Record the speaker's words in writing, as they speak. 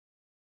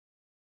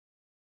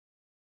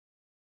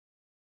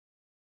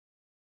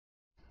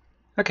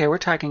Okay, we're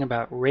talking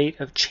about rate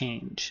of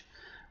change.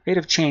 Rate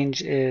of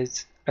change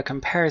is a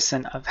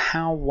comparison of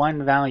how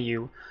one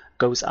value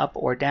goes up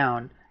or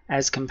down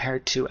as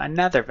compared to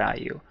another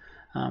value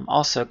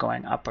also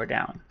going up or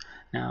down.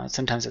 Now,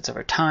 sometimes it's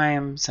over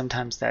time,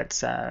 sometimes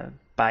that's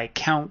by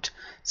count,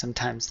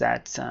 sometimes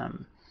that's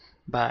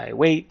by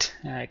weight.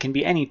 It can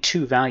be any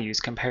two values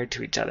compared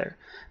to each other.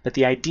 But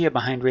the idea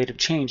behind rate of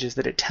change is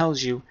that it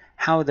tells you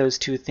how those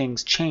two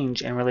things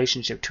change in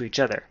relationship to each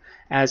other.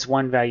 As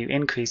one value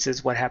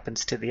increases, what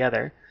happens to the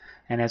other?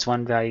 And as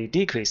one value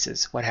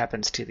decreases, what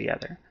happens to the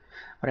other?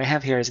 What I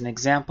have here is an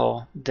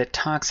example that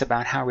talks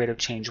about how rate of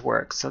change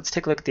works. So let's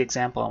take a look at the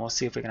example and we'll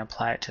see if we can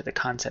apply it to the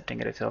concept and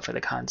get a feel for the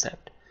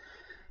concept.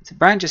 So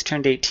Brian just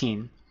turned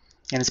 18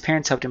 and his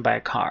parents helped him buy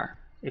a car.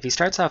 If he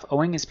starts off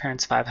owing his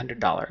parents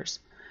 $500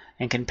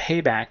 and can pay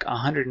back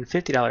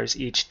 $150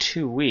 each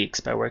 2 weeks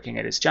by working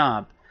at his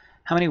job,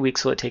 how many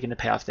weeks will it take him to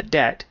pay off the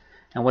debt,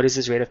 and what is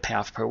his rate of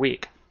payoff per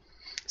week?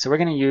 So we're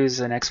going to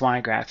use an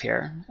XY graph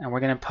here, and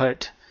we're going to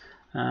put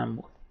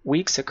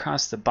weeks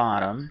across the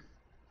bottom.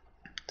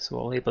 So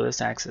we'll label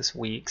this axis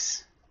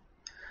weeks.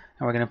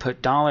 And we're going to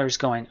put dollars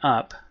going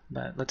up,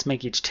 but let's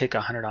make each tick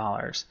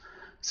 $100.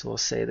 So we'll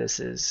say this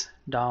is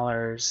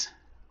dollars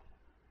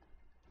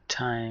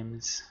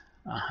times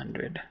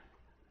 100.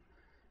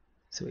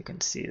 So we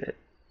can see that,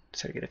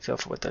 sort of get a feel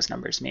for what those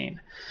numbers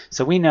mean.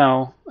 So we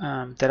know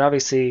that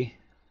obviously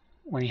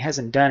when he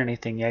hasn't done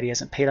anything yet, he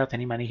hasn't paid off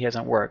any money, he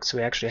hasn't worked, so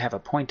we actually have a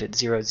point at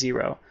 0,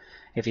 0.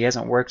 If he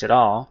hasn't worked at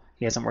all,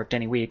 he hasn't worked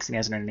any weeks, and he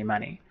hasn't earned any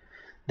money.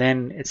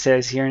 Then it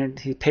says here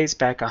he pays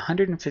back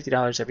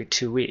 $150 every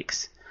 2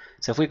 weeks.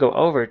 So if we go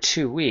over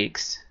 2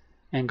 weeks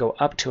and go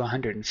up to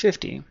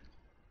 150,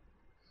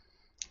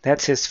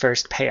 that's his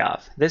first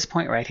payoff. This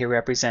point right here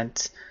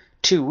represents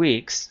 2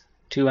 weeks,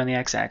 2 on the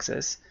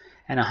x-axis,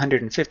 and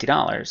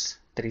 $150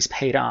 that he's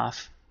paid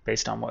off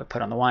based on what we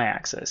put on the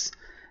y-axis.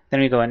 Then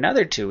we go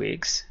another 2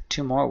 weeks,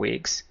 2 more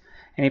weeks,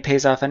 and he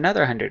pays off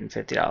another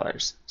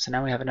 $150. So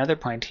now we have another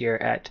point here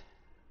at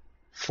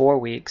 4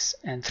 weeks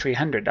and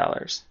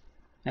 $300.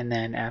 And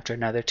then after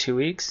another 2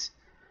 weeks,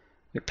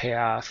 we pay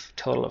off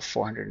a total of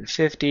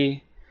 $450,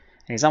 and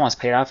he's almost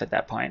paid off at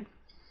that point.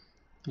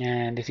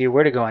 And if he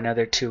were to go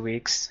another 2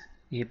 weeks,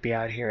 he'd be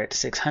out here at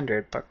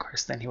 $600, but of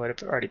course then he would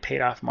have already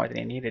paid off more than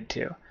he needed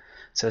to.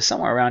 So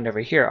somewhere around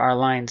over here, our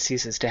line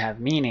ceases to have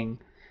meaning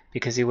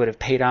because he would have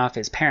paid off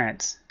his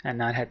parents and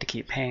not had to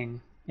keep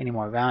paying any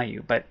more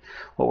value. But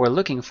what we're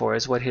looking for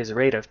is what his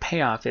rate of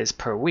payoff is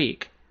per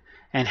week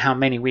and how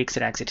many weeks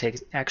it actually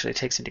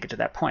takes him to get to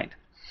that point.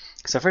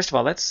 So first of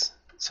all, let's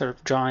sort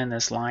of draw in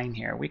this line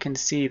here. We can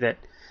see that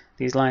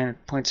these line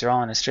points are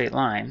all in a straight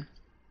line,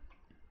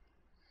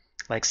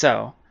 like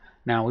so.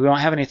 Now we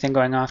won't have anything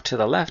going off to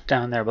the left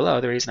down there below.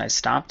 The reason I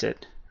stopped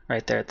it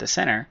right there at the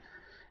center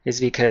is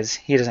because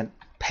he doesn't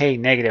pay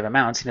negative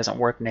amounts, he doesn't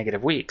work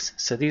negative weeks.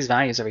 So these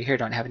values over here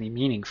don't have any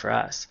meaning for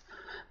us.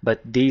 But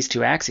these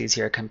two axes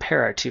here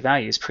compare our two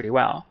values pretty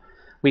well.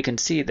 We can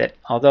see that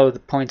although the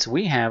points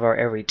we have are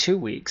every 2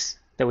 weeks,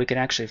 that we can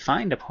actually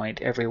find a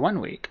point every 1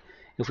 week.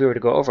 If we were to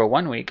go over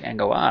 1 week and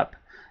go up,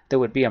 there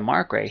would be a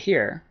mark right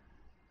here.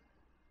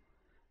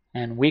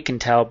 And we can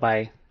tell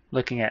by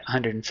looking at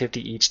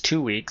 150 each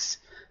 2 weeks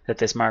that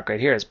this mark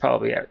right here is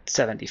probably at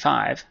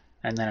 75.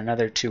 And then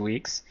another 2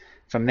 weeks.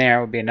 From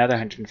there would be another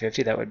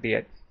 150, that would be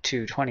at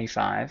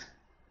 225,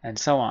 and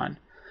so on.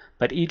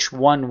 But each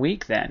 1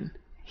 week then,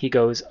 he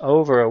goes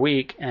over a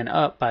week and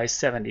up by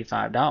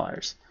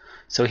 $75.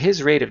 So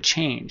his rate of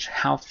change,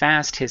 how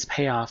fast his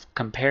payoff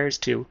compares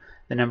to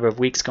the number of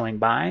weeks going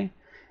by,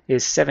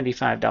 is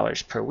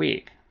 $75 per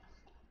week.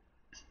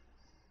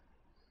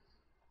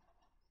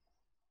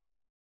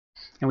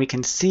 And we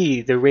can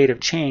see the rate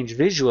of change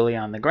visually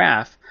on the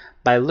graph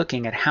by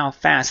looking at how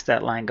fast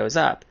that line goes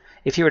up.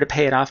 If he were to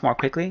pay it off more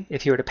quickly,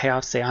 if he were to pay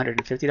off, say,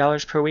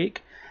 $150 per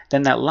week,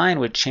 then that line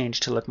would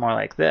change to look more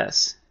like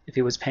this. If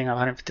he was paying off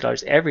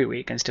 $150 every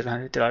week instead of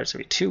 $150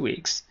 every 2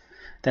 weeks,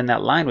 then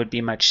that line would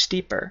be much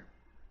steeper,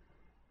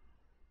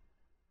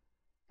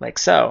 like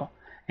so.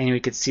 And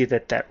we could see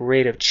that that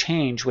rate of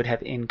change would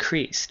have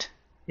increased.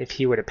 If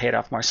he were to pay it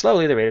off more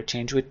slowly, the rate of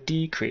change would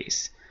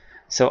decrease.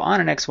 So on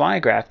an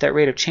XY graph, that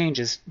rate of change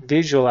is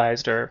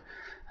visualized or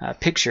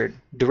pictured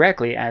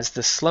directly as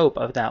the slope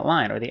of that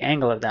line, or the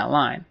angle of that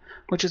line,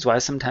 which is why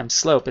sometimes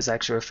slope is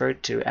actually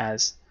referred to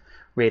as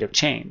rate of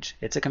change.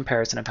 It's a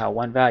comparison of how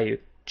one value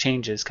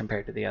changes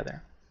compared to the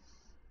other.